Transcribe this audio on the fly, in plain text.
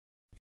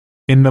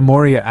In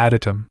Memoria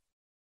Adytum.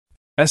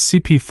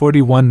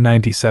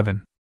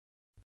 SCP-4197.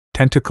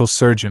 Tentacle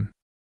Surgeon.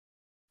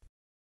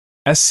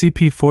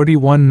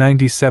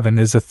 SCP-4197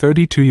 is a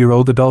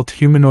 32-year-old adult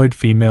humanoid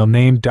female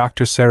named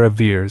Dr. Sarah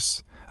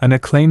Veers, an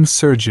acclaimed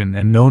surgeon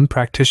and known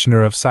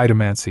practitioner of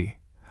cytomancy,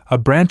 a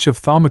branch of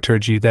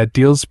thaumaturgy that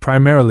deals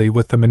primarily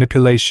with the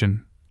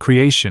manipulation,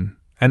 creation,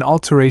 and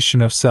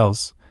alteration of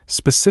cells,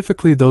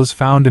 specifically those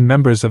found in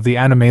members of the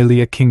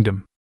Animalia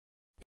kingdom.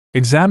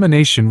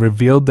 Examination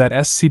revealed that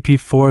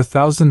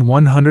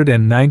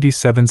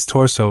SCP-4197's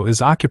torso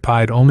is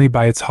occupied only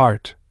by its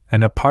heart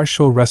and a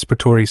partial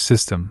respiratory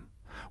system,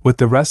 with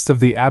the rest of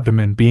the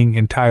abdomen being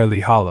entirely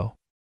hollow.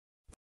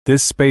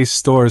 This space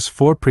stores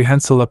 4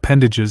 prehensile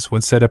appendages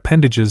when said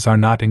appendages are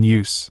not in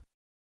use.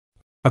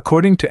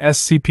 According to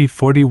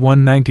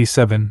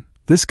SCP-4197,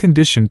 this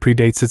condition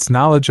predates its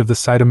knowledge of the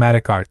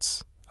cytomatic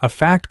arts, a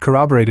fact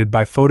corroborated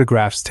by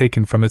photographs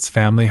taken from its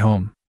family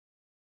home.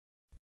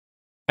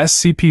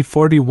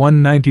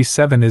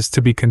 SCP-4197 is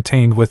to be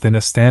contained within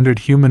a standard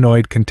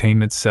humanoid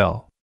containment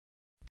cell.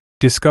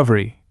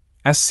 Discovery: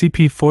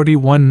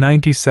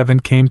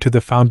 SCP-4197 came to the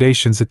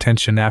Foundation's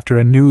attention after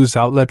a news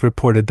outlet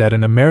reported that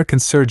an American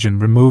surgeon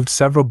removed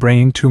several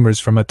brain tumors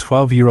from a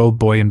 12-year-old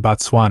boy in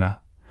Botswana,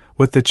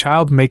 with the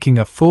child making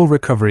a full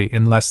recovery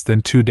in less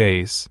than 2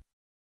 days.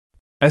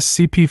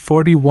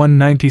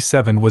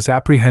 SCP-4197 was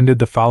apprehended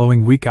the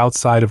following week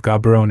outside of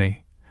Gaborone,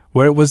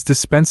 where it was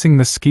dispensing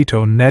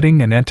mosquito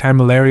netting and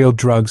antimalarial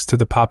drugs to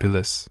the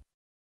populace.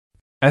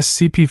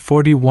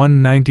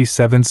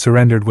 SCP-4197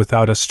 surrendered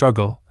without a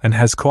struggle and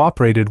has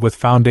cooperated with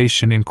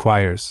Foundation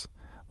inquirers,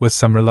 with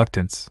some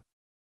reluctance.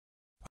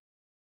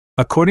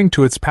 According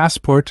to its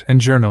passport and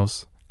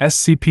journals,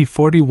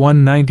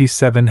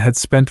 SCP-4197 had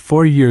spent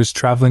 4 years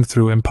traveling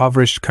through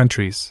impoverished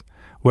countries,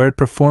 where it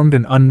performed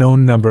an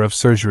unknown number of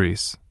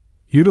surgeries,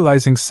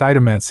 utilizing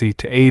cytomancy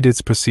to aid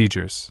its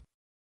procedures.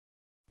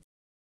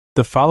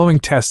 The following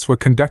tests were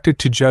conducted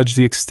to judge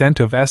the extent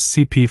of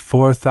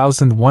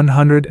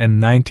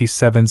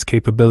SCP-4197's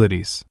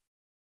capabilities.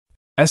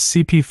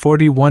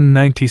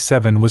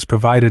 SCP-4197 was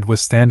provided with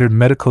standard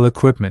medical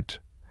equipment,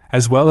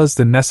 as well as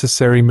the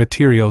necessary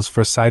materials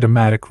for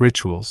cytomatic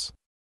rituals.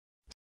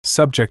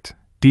 Subject: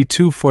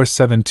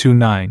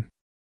 D24729.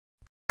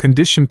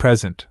 Condition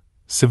present: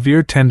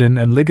 severe tendon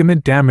and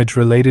ligament damage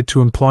related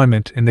to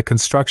employment in the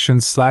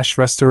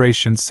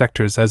construction/restoration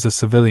sectors as a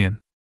civilian.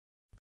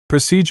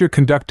 Procedure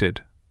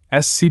conducted: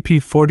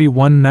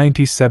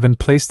 SCP-4197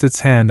 placed its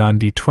hand on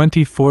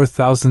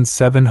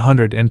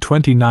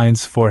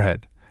D24729's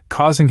forehead,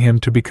 causing him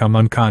to become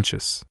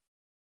unconscious.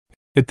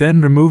 It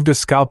then removed a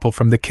scalpel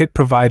from the kit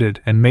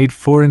provided and made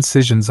 4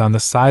 incisions on the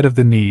side of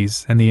the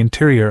knees and the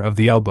interior of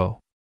the elbow.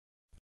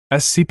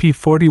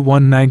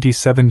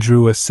 SCP-4197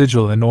 drew a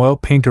sigil in oil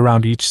paint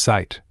around each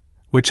site,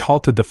 which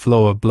halted the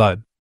flow of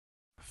blood.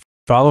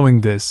 Following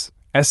this,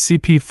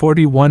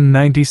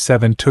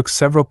 SCP-4197 took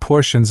several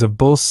portions of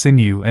bull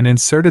sinew and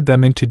inserted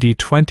them into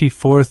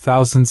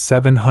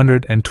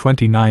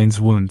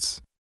D24729's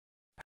wounds.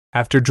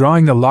 After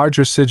drawing a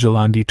larger sigil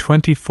on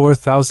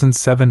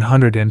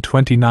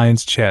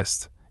D24729's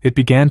chest, it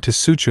began to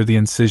suture the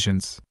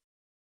incisions.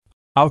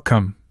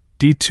 Outcome: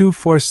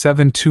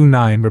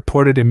 D24729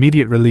 reported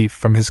immediate relief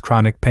from his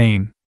chronic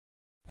pain.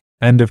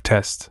 End of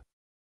test.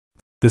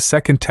 The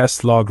second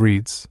test log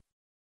reads: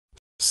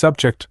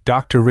 Subject: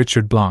 Dr.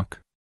 Richard Blanc.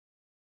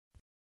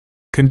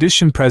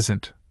 Condition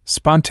present: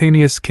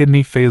 spontaneous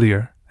kidney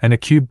failure and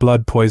acute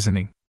blood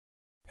poisoning.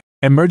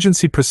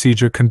 Emergency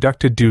procedure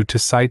conducted due to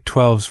Site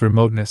 12's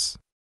remoteness.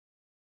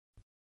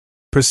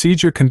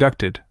 Procedure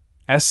conducted: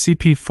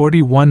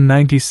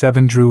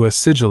 SCP-4197 drew a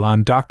sigil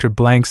on Dr.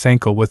 Blank's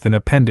ankle with an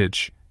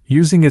appendage,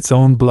 using its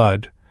own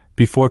blood,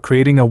 before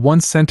creating a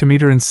 1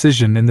 cm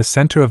incision in the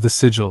center of the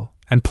sigil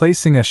and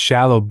placing a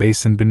shallow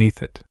basin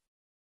beneath it.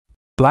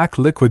 Black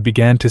liquid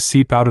began to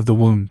seep out of the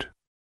wound.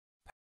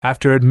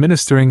 After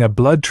administering a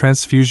blood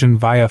transfusion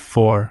via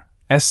 4,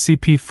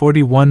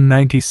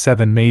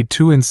 SCP-4197 made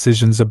 2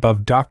 incisions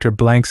above Dr.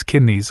 Blank's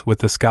kidneys with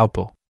the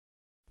scalpel.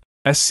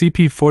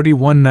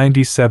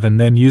 SCP-4197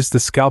 then used the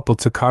scalpel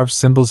to carve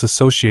symbols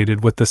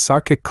associated with the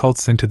Sarkic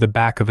cults into the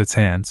back of its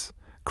hands,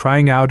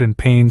 crying out in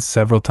pain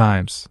several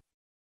times.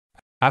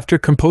 After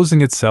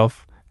composing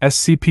itself,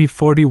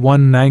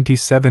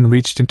 SCP-4197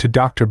 reached into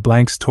Dr.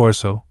 Blank's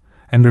torso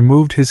and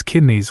removed his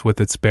kidneys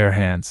with its bare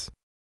hands.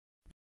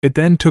 It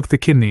then took the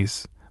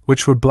kidneys,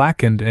 which were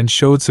blackened and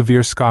showed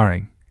severe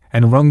scarring,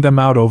 and wrung them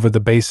out over the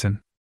basin.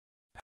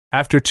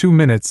 After 2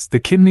 minutes, the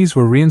kidneys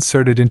were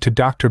reinserted into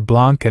Dr.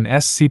 Blanc and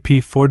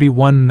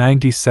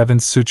SCP-4197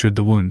 sutured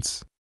the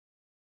wounds.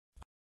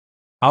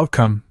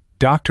 Outcome: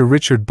 Dr.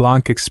 Richard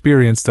Blanc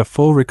experienced a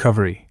full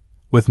recovery,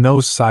 with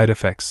no side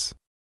effects.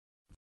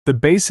 The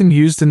basin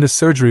used in the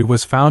surgery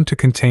was found to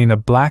contain a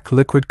black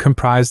liquid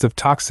comprised of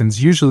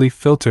toxins usually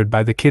filtered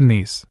by the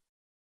kidneys.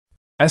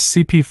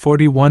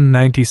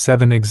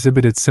 SCP-4197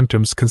 exhibited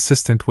symptoms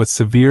consistent with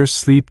severe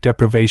sleep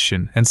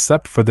deprivation and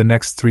slept for the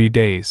next 3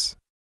 days.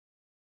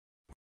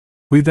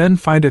 We then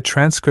find a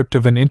transcript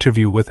of an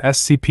interview with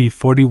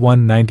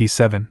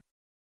SCP-4197.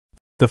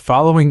 The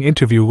following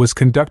interview was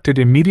conducted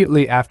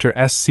immediately after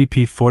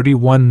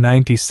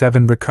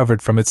SCP-4197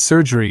 recovered from its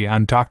surgery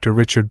on Dr.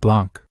 Richard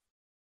Blanc.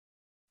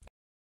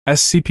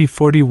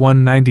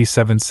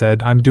 SCP-4197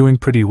 said, "I'm doing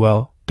pretty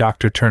well,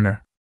 Dr.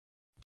 Turner."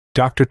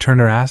 Dr.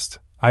 Turner asked,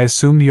 "I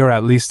assume you're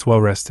at least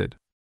well rested."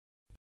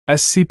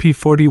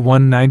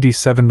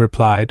 SCP-4197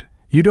 replied,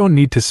 "You don't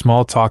need to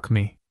small talk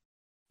me.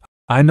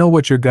 I know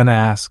what you're gonna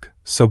ask,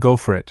 so go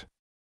for it."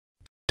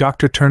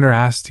 Dr. Turner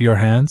asked, "Your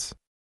hands?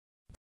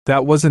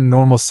 That wasn't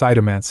normal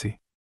cytomancy.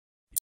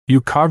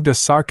 You carved a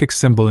sarkic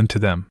symbol into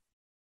them.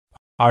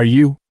 Are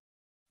you?"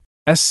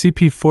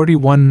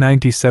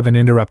 SCP-4197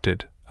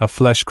 interrupted, "A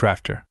flesh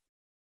crafter?"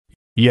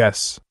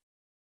 "Yes."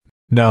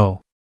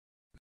 "No.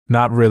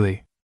 Not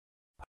really.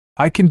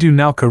 I can do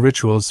Nyarlathotep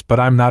rituals, but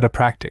I'm not a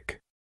practic."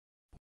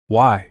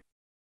 "Why?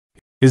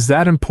 Is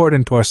that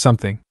important or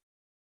something?"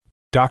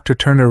 Dr.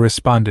 Turner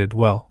responded,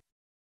 "Well."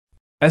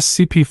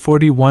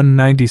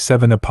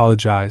 SCP-4197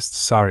 apologized,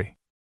 "Sorry.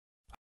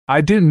 I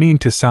didn't mean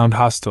to sound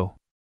hostile.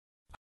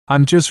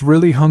 I'm just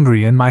really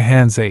hungry and my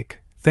hands ache.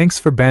 Thanks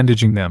for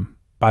bandaging them,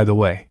 by the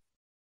way."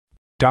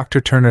 Dr.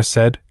 Turner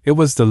said, "It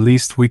was the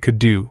least we could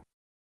do.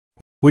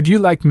 Would you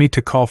like me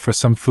to call for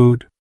some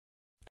food?"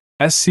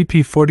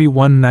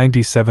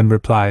 SCP-4197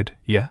 replied,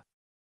 "Yeah.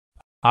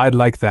 I'd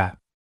like that."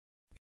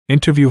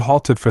 Interview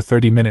halted for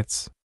 30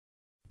 minutes.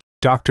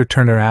 Dr.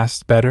 Turner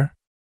asked, "Better?"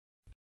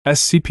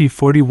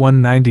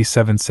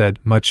 SCP-4197 said,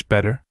 "Much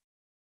better."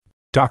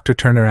 Dr.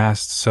 Turner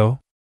asked, "So?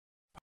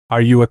 Are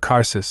you a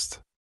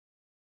Karcist?"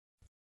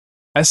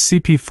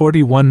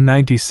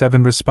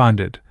 SCP-4197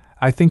 responded,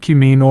 "I think you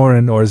mean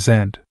Orin or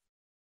Zend.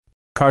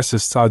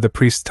 Karcists are the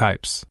priest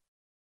types.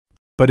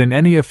 But in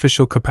any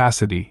official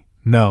capacity,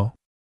 no.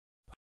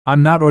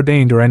 I'm not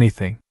ordained or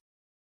anything."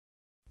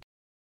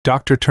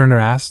 Dr. Turner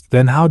asked,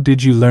 "Then how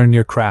did you learn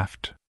your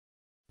craft?"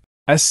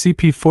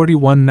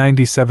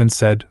 SCP-4197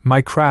 said,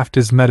 "My craft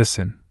is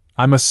medicine.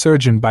 I'm a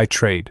surgeon by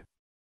trade.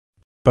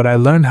 But I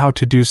learned how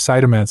to do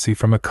cytomancy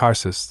from a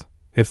Karcist,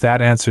 if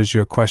that answers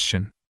your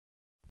question."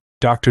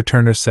 Dr.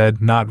 Turner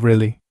said, "Not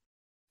really.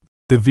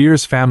 The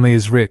Veers family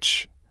is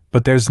rich,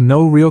 but there's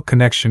no real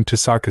connection to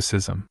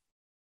sarkicism.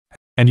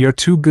 And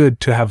you're too good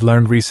to have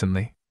learned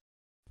recently."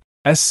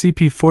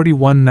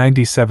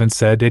 SCP-4197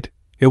 said,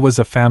 It was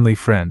a family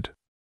friend.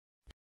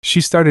 She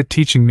started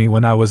teaching me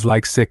when I was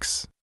like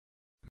 6.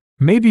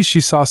 Maybe she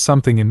saw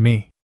something in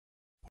me.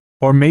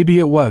 Or maybe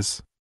it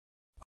was.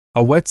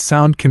 A wet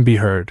sound can be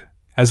heard,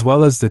 as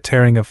well as the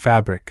tearing of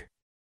fabric.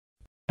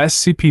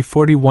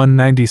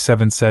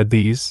 SCP-4197 said,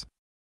 "These?"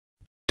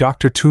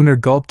 Dr. Turner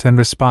gulped and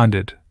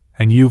responded,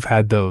 "And you've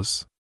had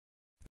those?"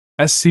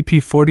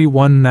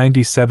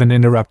 SCP-4197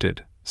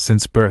 interrupted,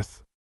 "Since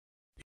birth.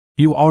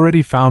 You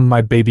already found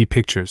my baby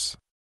pictures.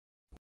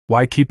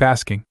 Why keep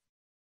asking?"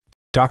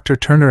 Dr.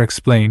 Turner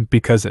explained,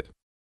 "Because it."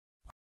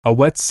 A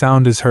wet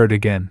sound is heard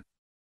again.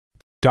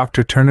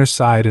 Dr. Turner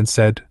sighed and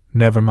said,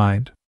 "Never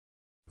mind.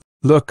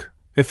 Look,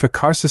 if a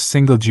Karcist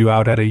singled you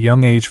out at a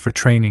young age for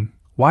training,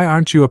 why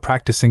aren't you a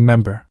practicing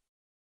member?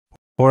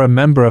 Or a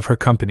member of her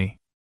company?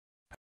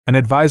 An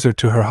advisor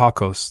to her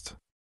Holocaust?"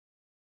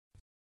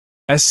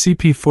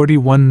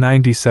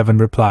 SCP-4197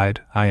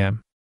 replied, "I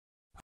am.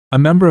 A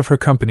member of her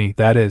company,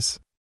 that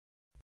is.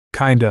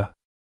 Kinda.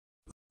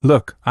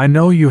 Look, I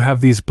know you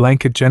have these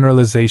blanket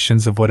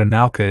generalizations of what a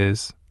Nyarlathotep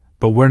is,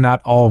 but we're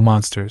not all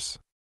monsters.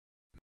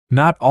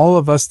 Not all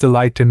of us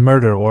delight in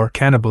murder or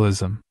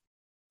cannibalism.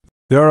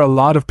 There are a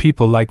lot of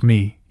people like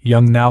me,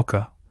 young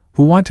Nyarlathotep,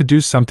 who want to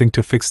do something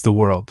to fix the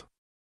world.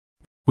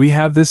 We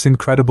have this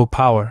incredible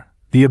power,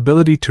 the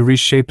ability to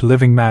reshape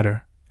living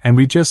matter, and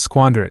we just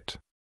squander it."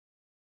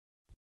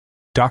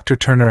 Dr.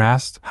 Turner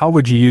asked, "How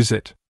would you use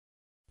it?"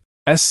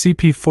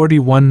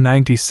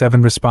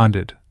 SCP-4197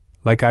 responded,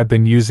 "Like I've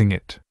been using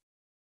it.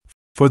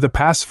 For the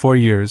past 4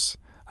 years,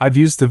 I've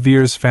used the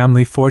Veers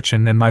family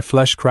fortune and my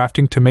flesh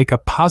crafting to make a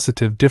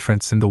positive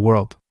difference in the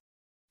world."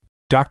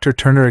 Dr.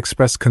 Turner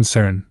expressed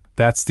concern,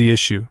 "That's the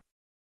issue.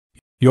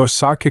 Your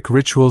sarkic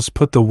rituals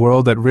put the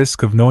world at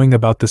risk of knowing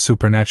about the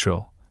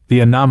supernatural, the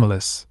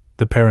anomalous,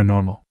 the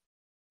paranormal.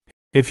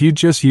 If you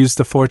just used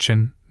the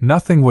fortune,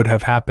 nothing would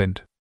have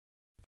happened."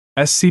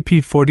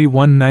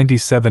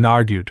 SCP-4197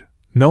 argued,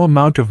 "No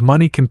amount of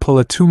money can pull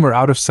a tumor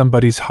out of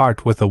somebody's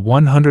heart with a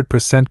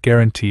 100%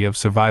 guarantee of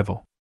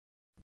survival.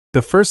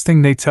 The first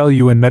thing they tell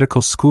you in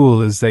medical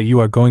school is that you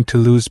are going to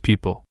lose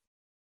people.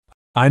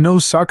 I know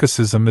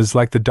sarkicism is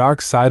like the dark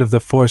side of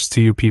the force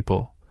to you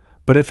people,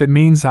 but if it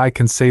means I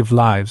can save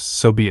lives,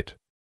 so be it."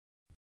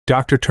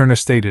 Dr. Turner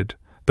stated,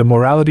 "The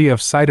morality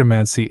of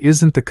cytomancy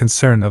isn't the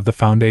concern of the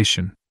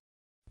Foundation.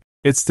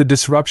 It's the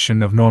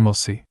disruption of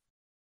normalcy."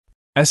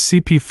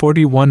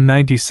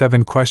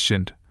 SCP-4197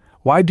 questioned,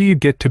 "Why do you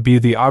get to be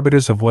the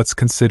arbiters of what's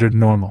considered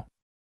normal?"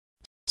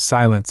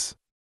 Silence.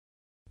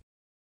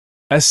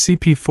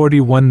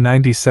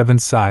 SCP-4197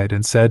 sighed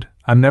and said,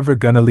 "I'm never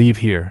gonna leave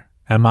here,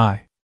 am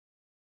I?"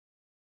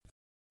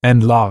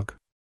 End log.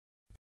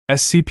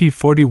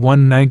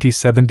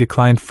 SCP-4197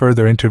 declined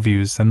further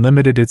interviews and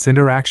limited its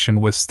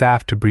interaction with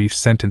staff to brief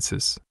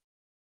sentences.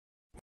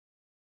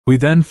 We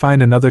then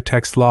find another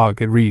text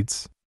log. It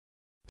reads: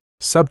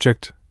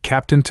 Subject,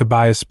 Captain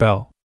Tobias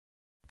Bell.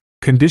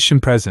 Condition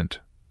present: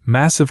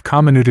 massive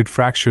comminuted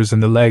fractures in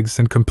the legs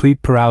and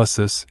complete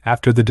paralysis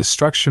after the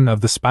destruction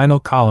of the spinal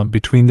column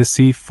between the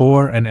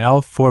C4 and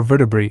L4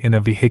 vertebrae in a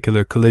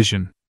vehicular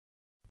collision.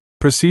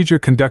 Procedure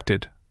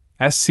conducted.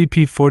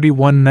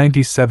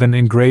 SCP-4197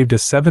 engraved a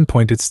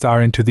 7-pointed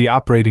star into the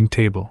operating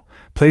table,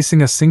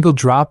 placing a single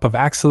drop of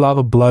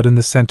axolotl blood in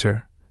the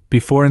center,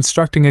 before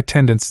instructing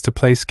attendants to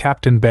place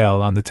Captain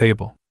Bell on the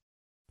table.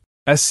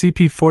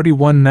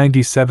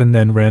 SCP-4197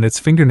 then ran its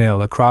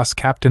fingernail across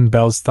Captain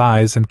Bell's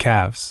thighs and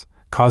calves,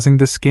 causing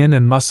the skin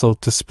and muscle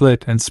to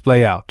split and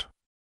splay out.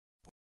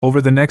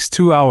 Over the next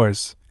 2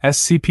 hours,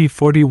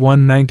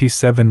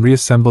 SCP-4197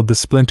 reassembled the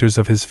splinters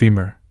of his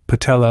femur,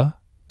 patella,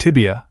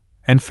 tibia,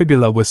 and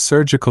fibula with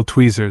surgical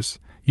tweezers,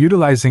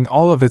 utilizing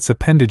all of its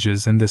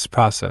appendages in this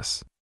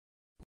process.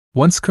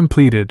 Once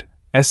completed,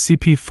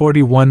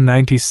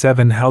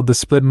 SCP-4197 held the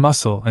split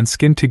muscle and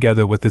skin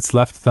together with its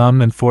left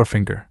thumb and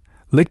forefinger,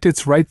 licked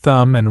its right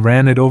thumb and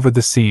ran it over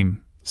the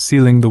seam,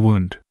 sealing the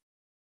wound.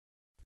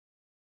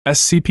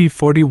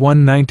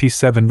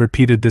 SCP-4197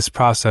 repeated this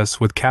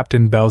process with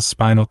Captain Bell's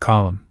spinal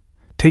column,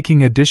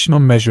 taking additional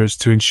measures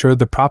to ensure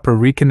the proper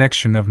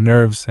reconnection of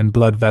nerves and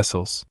blood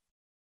vessels.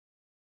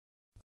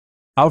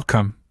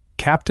 Outcome: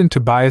 Captain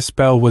Tobias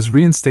Bell was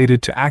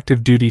reinstated to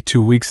active duty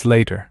 2 weeks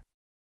later.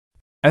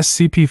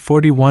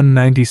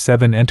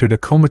 SCP-4197 entered a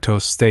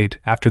comatose state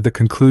after the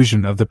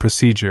conclusion of the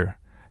procedure,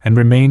 and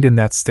remained in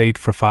that state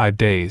for 5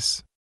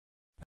 days.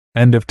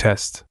 End of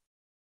test.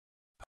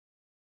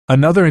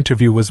 Another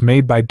interview was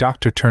made by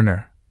Dr.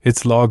 Turner.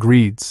 Its log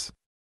reads: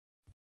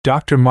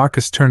 Dr.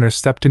 Marcus Turner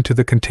stepped into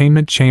the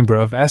containment chamber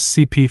of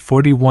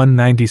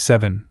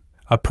SCP-4197,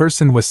 a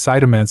person with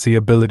cytomancy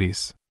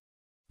abilities.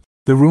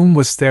 The room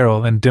was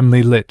sterile and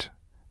dimly lit,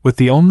 with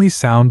the only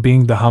sound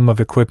being the hum of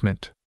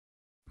equipment.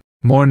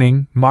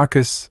 Morning,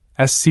 Marcus,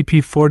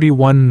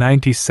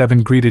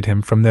 SCP-4197 greeted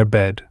him from their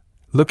bed,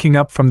 looking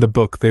up from the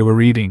book they were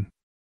reading.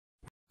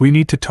 We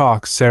need to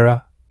talk,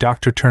 Sarah,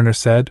 Dr. Turner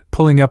said,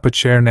 pulling up a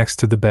chair next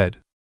to the bed.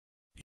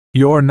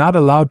 You're not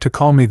allowed to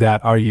call me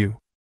that, are you?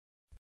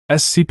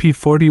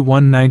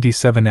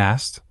 SCP-4197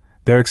 asked,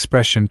 their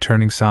expression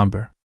turning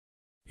somber.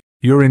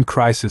 You're in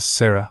crisis,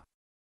 Sarah.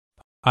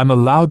 I'm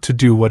allowed to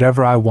do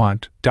whatever I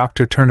want,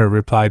 Dr. Turner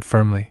replied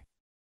firmly.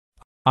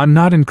 I'm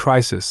not in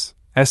crisis,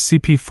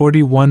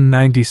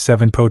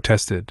 SCP-4197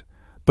 protested,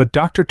 but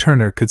Dr.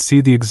 Turner could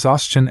see the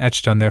exhaustion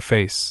etched on their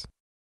face.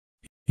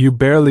 You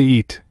barely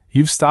eat,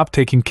 you've stopped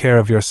taking care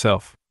of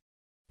yourself.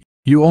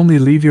 You only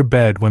leave your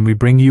bed when we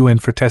bring you in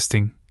for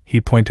testing, he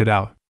pointed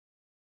out.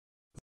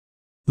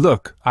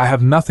 Look, I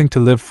have nothing to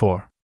live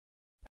for.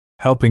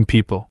 Helping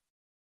people.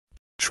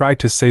 Try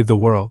to save the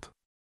world.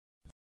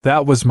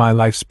 That was my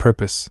life's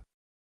purpose.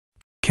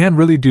 Can't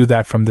really do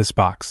that from this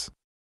box.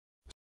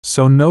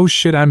 So no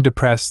shit, I'm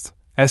depressed,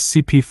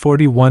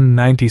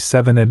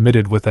 SCP-4197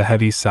 admitted with a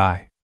heavy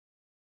sigh.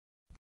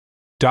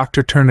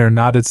 Dr. Turner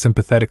nodded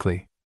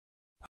sympathetically.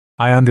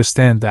 I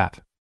understand that.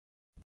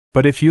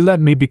 But if you let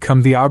me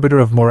become the arbiter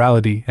of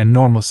morality and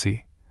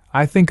normalcy,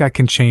 I think I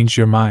can change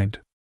your mind.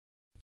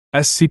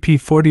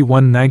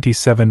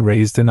 SCP-4197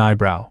 raised an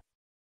eyebrow.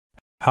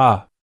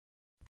 Ha!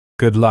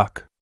 Good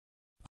luck.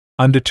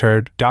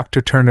 Undeterred,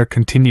 Dr. Turner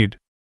continued.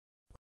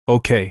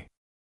 Okay.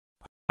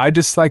 I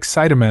dislike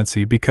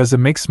cytomancy because it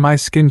makes my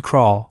skin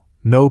crawl,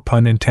 no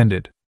pun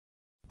intended.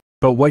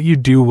 But what you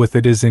do with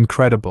it is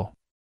incredible.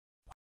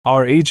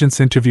 Our agents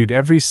interviewed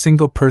every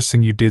single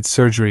person you did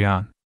surgery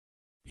on.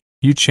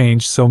 You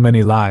changed so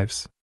many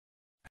lives.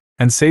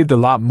 And saved a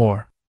lot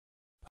more.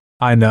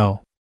 I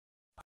know.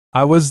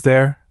 I was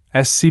there,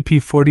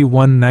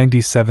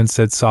 SCP-4197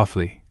 said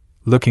softly,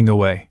 looking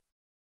away.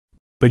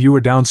 But you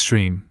were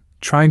downstream,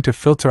 trying to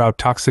filter out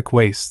toxic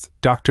waste,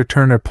 Dr.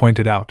 Turner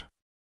pointed out.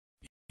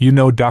 You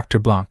know Dr.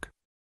 Blanc.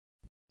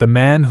 The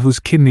man whose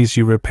kidneys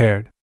you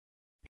repaired.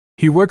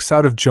 He works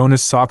out of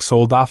Jonas Salk's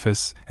old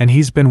office, and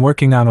he's been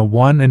working on a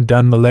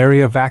one-and-done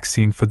malaria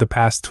vaccine for the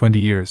past 20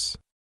 years.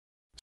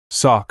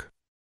 Salk.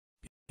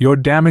 You're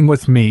damning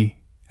with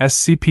me,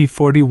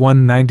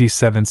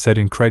 SCP-4197 said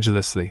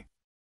incredulously.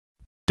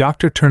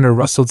 Dr. Turner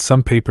rustled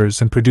some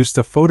papers and produced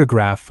a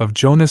photograph of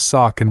Jonas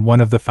Salk in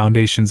one of the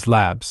Foundation's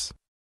labs.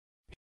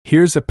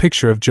 Here's a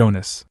picture of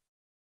Jonas.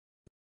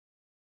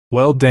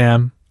 Well,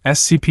 damn,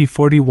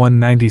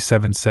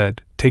 SCP-4197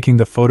 said, taking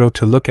the photo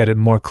to look at it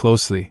more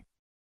closely.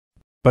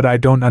 But I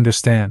don't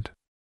understand.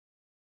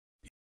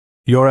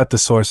 You're at the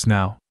source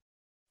now.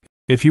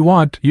 If you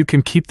want, you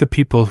can keep the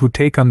people who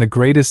take on the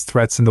greatest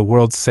threats in the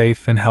world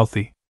safe and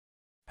healthy.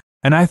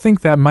 And I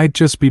think that might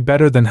just be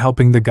better than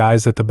helping the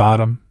guys at the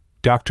bottom,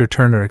 Dr.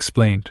 Turner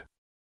explained.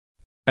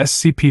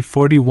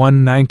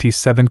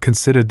 SCP-4197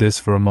 considered this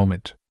for a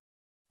moment.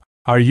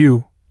 Are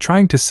you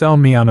trying to sell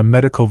me on a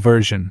medical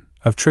version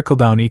of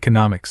trickle-down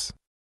economics?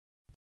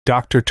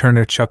 Dr.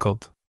 Turner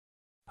chuckled.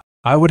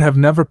 I would have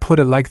never put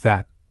it like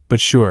that,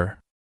 but sure.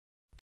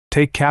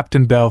 Take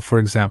Captain Bell, for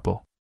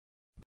example.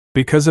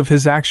 Because of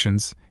his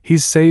actions,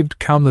 he's saved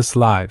countless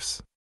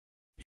lives.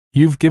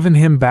 You've given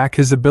him back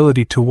his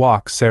ability to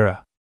walk,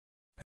 Sarah.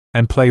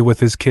 And play with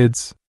his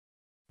kids.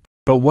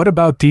 But what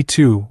about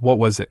D2, what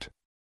was it?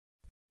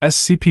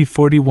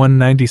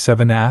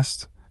 SCP-4197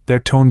 asked, their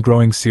tone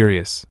growing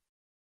serious.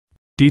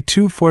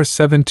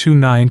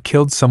 D2-4729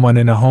 killed someone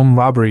in a home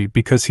robbery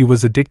because he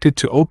was addicted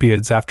to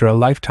opiates after a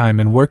lifetime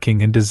in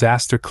working in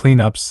disaster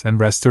cleanups and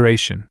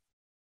restoration.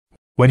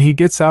 When he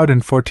gets out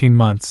in 14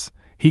 months,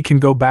 he can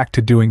go back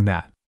to doing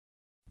that.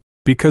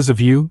 Because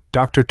of you,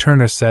 Dr.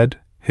 Turner said,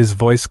 his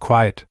voice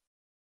quiet.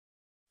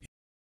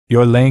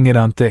 You're laying it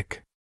on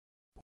thick.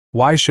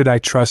 Why should I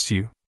trust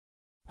you?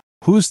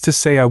 Who's to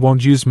say I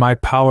won't use my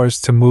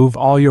powers to move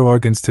all your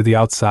organs to the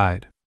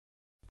outside?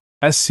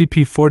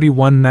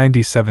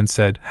 SCP-4197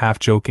 said, half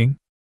joking.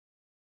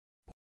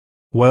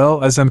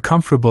 Well, as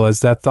uncomfortable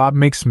as that thought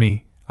makes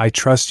me, I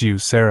trust you,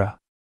 Sarah.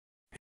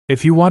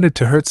 If you wanted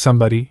to hurt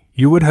somebody,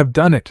 you would have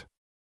done it.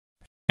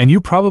 And you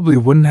probably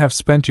wouldn't have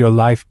spent your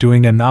life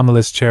doing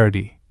anomalous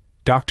charity,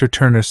 Dr.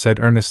 Turner said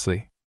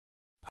earnestly.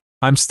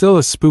 I'm still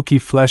a spooky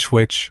flesh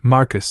witch,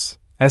 Marcus,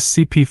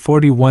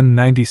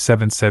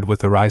 SCP-4197 said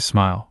with a wry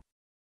smile.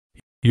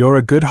 You're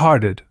a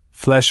good-hearted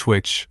flesh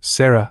witch,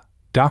 Sarah,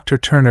 Dr.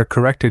 Turner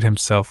corrected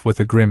himself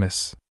with a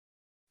grimace.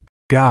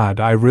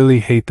 God, I really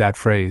hate that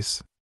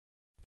phrase.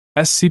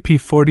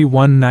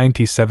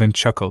 SCP-4197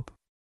 chuckled.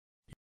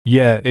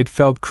 Yeah, it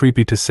felt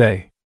creepy to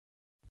say.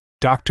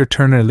 Dr.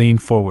 Turner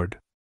leaned forward.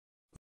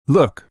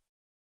 Look.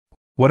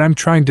 What I'm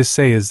trying to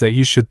say is that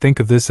you should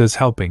think of this as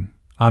helping,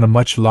 on a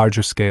much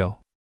larger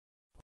scale.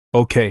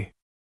 Okay.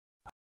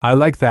 I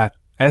like that,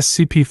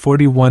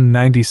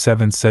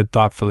 SCP-4197 said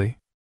thoughtfully.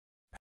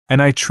 And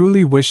I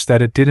truly wish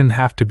that it didn't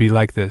have to be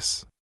like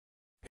this.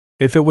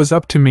 If it was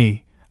up to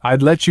me,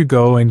 I'd let you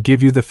go and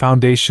give you the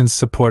Foundation's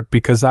support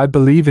because I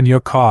believe in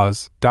your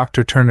cause,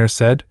 Dr. Turner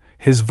said,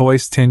 his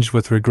voice tinged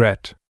with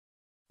regret.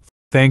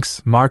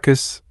 Thanks,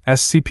 Marcus,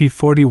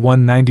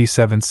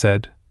 SCP-4197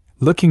 said,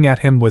 looking at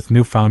him with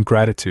newfound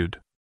gratitude.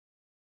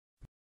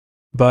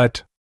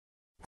 But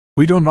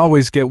we don't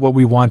always get what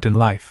we want in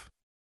life.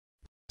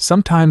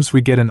 Sometimes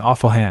we get an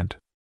awful hand.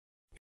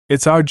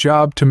 It's our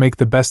job to make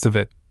the best of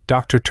it,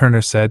 Dr.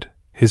 Turner said,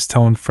 his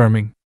tone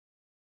firming.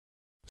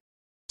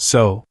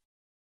 So,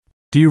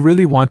 do you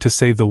really want to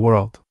save the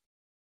world?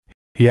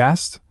 He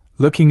asked,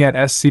 looking at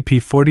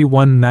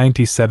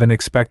SCP-4197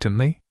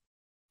 expectantly.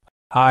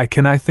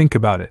 Can I think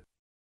about it?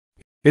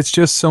 It's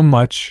just so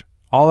much,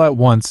 all at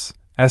once,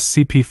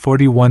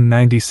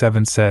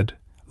 SCP-4197 said,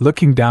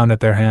 looking down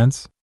at their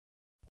hands.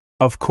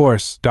 Of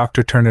course,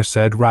 Dr. Turner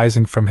said,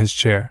 rising from his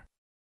chair.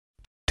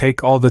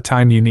 Take all the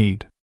time you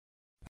need.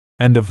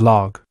 End of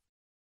log.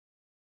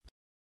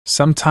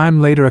 Some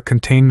time later a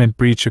containment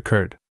breach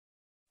occurred.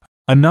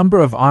 A number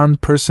of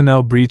armed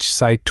personnel breached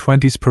Site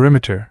 20's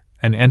perimeter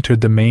and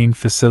entered the main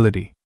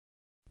facility.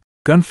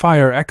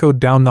 Gunfire echoed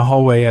down the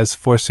hallway as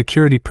 4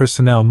 security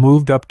personnel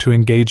moved up to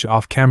engage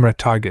off-camera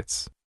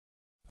targets.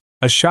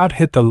 A shot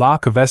hit the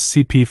lock of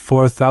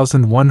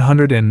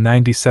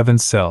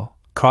SCP-4197's cell,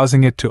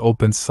 causing it to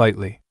open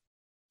slightly.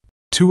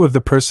 2 of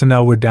the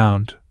personnel were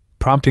downed,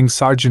 prompting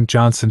Sergeant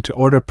Johnson to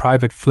order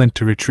Private Flint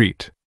to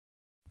retreat.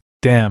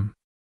 Damn.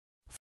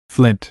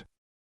 Flint.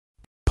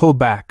 Pull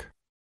back.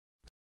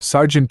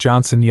 Sergeant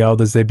Johnson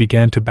yelled as they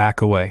began to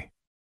back away.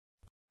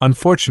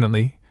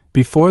 Unfortunately,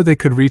 before they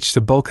could reach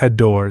the bulkhead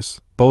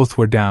doors, both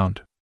were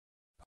downed.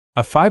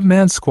 A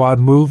 5-man squad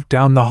moved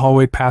down the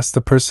hallway past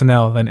the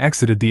personnel and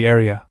exited the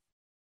area.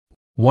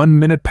 1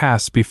 minute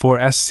passed before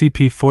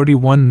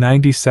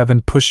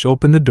SCP-4197 pushed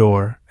open the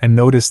door and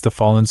noticed the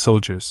fallen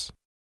soldiers.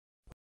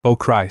 Oh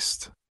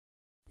Christ!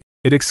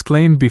 It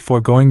exclaimed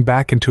before going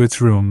back into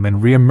its room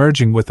and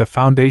re-emerging with a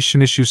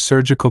Foundation-issue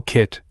surgical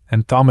kit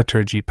and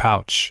thaumaturgy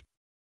pouch.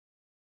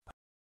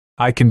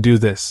 I can do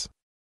this.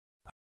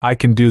 I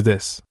can do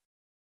this.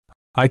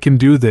 I can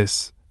do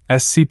this,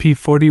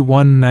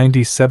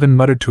 SCP-4197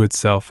 muttered to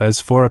itself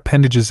as 4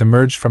 appendages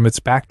emerged from its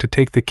back to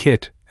take the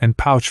kit and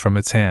pouch from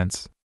its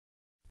hands.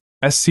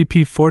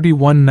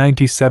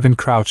 SCP-4197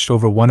 crouched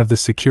over one of the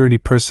security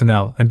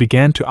personnel and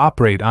began to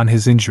operate on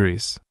his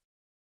injuries.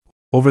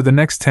 Over the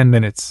next 10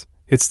 minutes,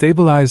 it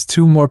stabilized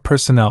 2 more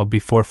personnel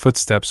before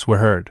footsteps were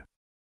heard.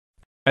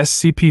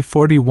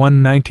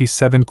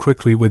 SCP-4197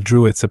 quickly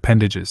withdrew its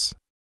appendages.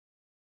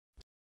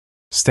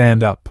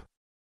 Stand up.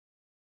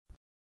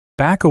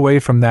 Back away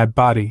from that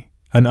body,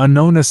 an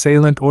unknown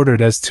assailant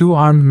ordered as 2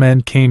 armed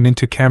men came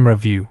into camera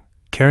view,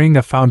 carrying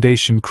a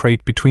Foundation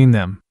crate between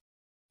them.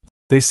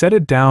 They set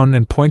it down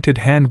and pointed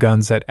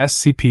handguns at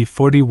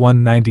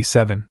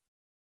SCP-4197.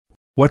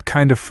 What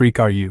kind of freak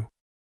are you?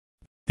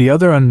 The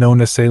other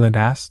unknown assailant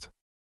asked.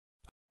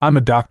 I'm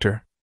a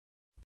doctor.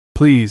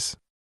 Please.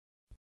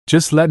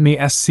 Just let me.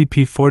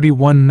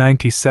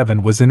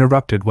 SCP-4197 was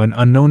interrupted when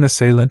unknown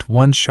assailant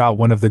 1 shot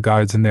one of the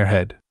guards in their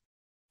head.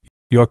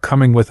 You're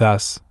coming with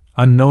us,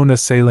 unknown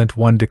assailant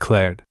 1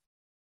 declared.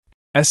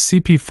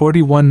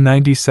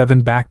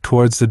 SCP-4197 backed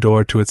towards the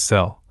door to its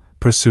cell,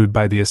 pursued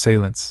by the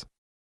assailants.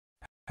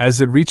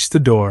 As it reached the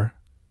door,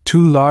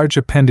 two large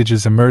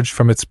appendages emerged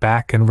from its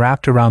back and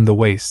wrapped around the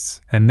waists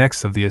and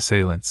necks of the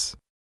assailants.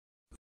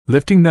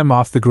 Lifting them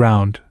off the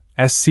ground,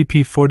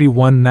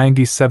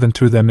 SCP-4197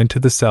 threw them into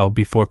the cell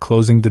before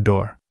closing the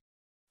door.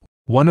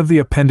 One of the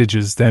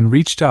appendages then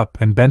reached up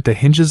and bent the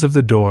hinges of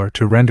the door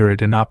to render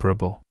it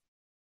inoperable.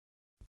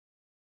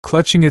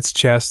 Clutching its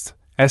chest,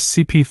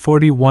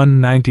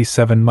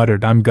 SCP-4197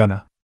 muttered, "I'm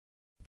gonna."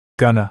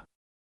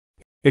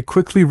 It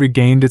quickly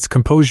regained its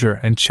composure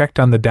and checked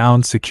on the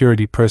downed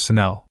security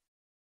personnel.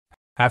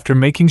 After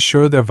making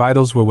sure their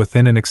vitals were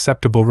within an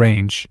acceptable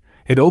range,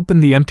 it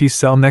opened the empty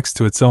cell next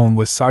to its own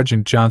with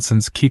Sergeant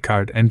Johnson's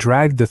keycard and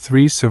dragged the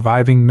 3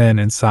 surviving men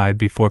inside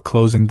before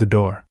closing the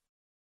door.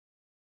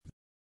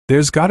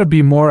 "There's gotta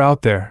be more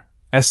out there,"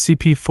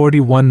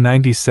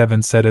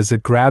 SCP-4197 said as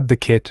it grabbed the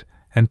kit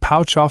and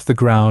pouch off the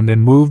ground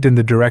and moved in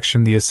the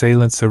direction the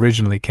assailants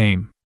originally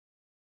came.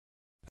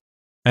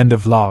 End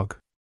of log.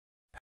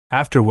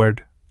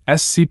 Afterward,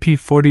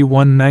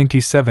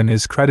 SCP-4197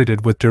 is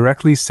credited with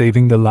directly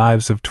saving the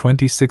lives of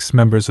 26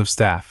 members of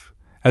staff,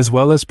 as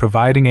well as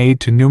providing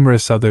aid to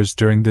numerous others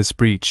during this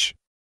breach.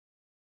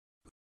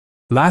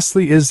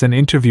 Lastly is an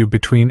interview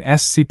between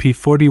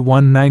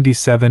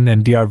SCP-4197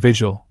 and Dr.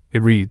 Vigil.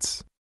 It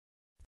reads,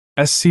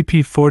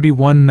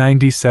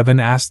 SCP-4197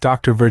 asked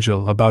Dr.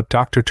 Vigil about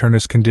Dr.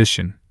 Turner's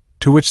condition,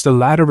 to which the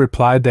latter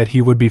replied that he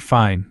would be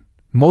fine,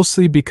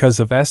 mostly because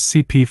of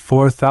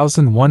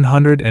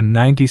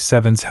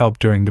SCP-4197's help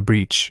during the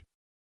breach.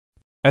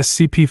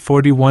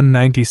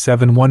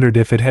 SCP-4197 wondered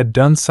if it had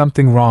done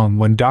something wrong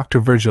when Dr.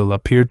 Vigil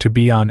appeared to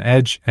be on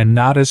edge and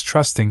not as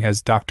trusting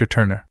as Dr.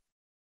 Turner.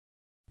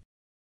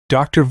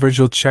 Dr.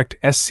 Vigil checked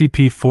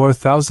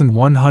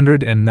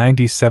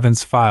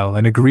SCP-4197's file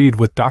and agreed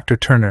with Dr.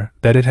 Turner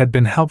that it had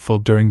been helpful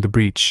during the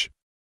breach.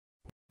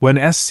 When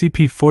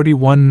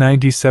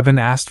SCP-4197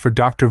 asked for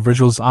Dr.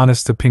 Vigil's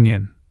honest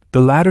opinion,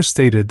 the latter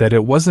stated that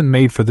it wasn't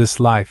made for this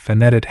life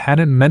and that it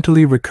hadn't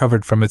mentally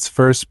recovered from its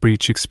first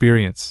breach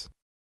experience.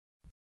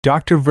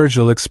 Dr.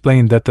 Vigil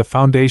explained that the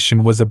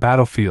Foundation was a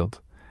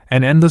battlefield,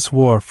 an endless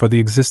war for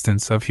the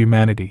existence of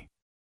humanity.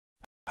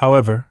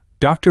 However,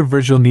 Dr.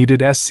 Vigil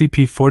needed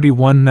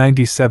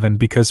SCP-4197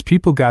 because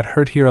people got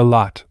hurt here a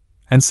lot,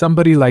 and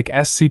somebody like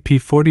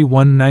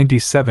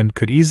SCP-4197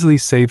 could easily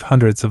save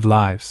hundreds of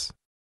lives.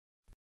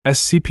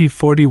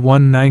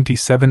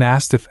 SCP-4197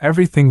 asked if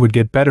everything would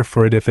get better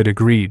for it if it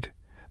agreed,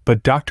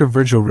 but Dr.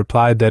 Vigil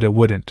replied that it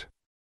wouldn't.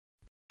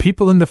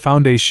 People in the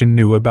Foundation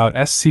knew about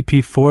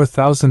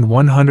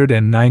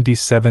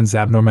SCP-4197's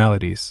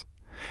abnormalities,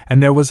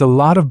 and there was a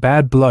lot of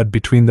bad blood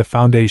between the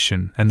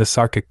Foundation and the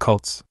Sarkic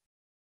cults.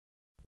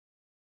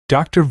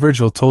 Dr.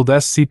 Vigil told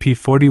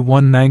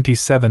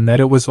SCP-4197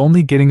 that it was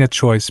only getting a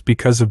choice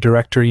because of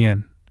Director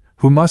Ian,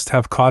 who must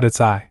have caught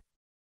its eye.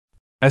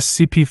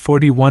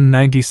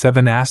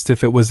 SCP-4197 asked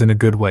if it was in a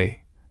good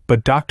way,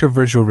 but Dr.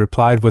 Vigil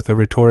replied with a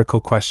rhetorical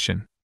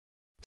question.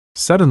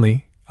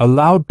 Suddenly, a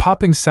loud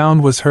popping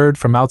sound was heard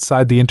from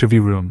outside the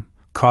interview room,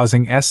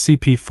 causing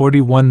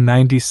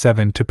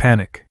SCP-4197 to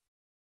panic.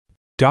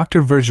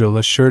 Dr. Vigil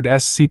assured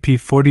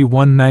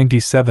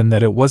SCP-4197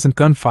 that it wasn't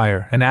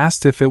gunfire and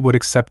asked if it would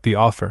accept the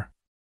offer.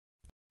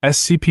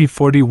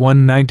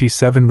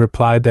 SCP-4197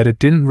 replied that it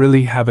didn't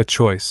really have a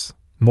choice,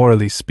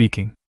 morally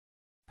speaking.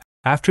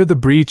 After the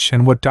breach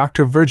and what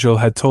Dr. Vigil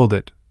had told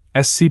it,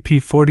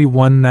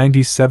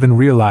 SCP-4197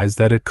 realized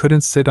that it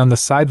couldn't sit on the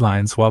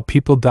sidelines while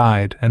people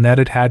died and that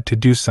it had to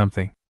do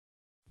something.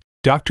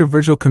 Dr.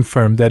 Vigil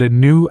confirmed that it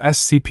knew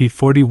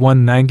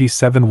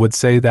SCP-4197 would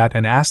say that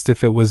and asked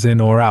if it was in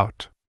or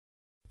out.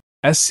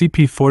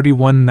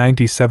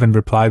 SCP-4197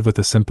 replied with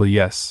a simple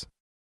yes.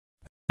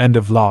 End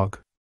of log.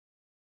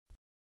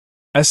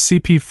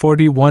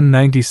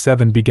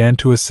 SCP-4197 began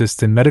to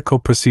assist in medical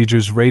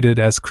procedures rated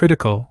as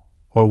critical,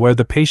 or where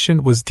the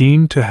patient was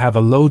deemed to have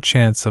a low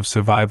chance of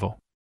survival.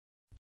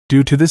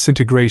 Due to this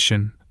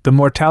integration, the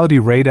mortality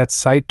rate at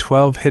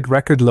Site-12 hit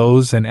record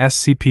lows and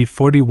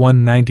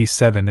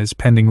SCP-4197 is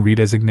pending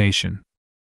redesignation.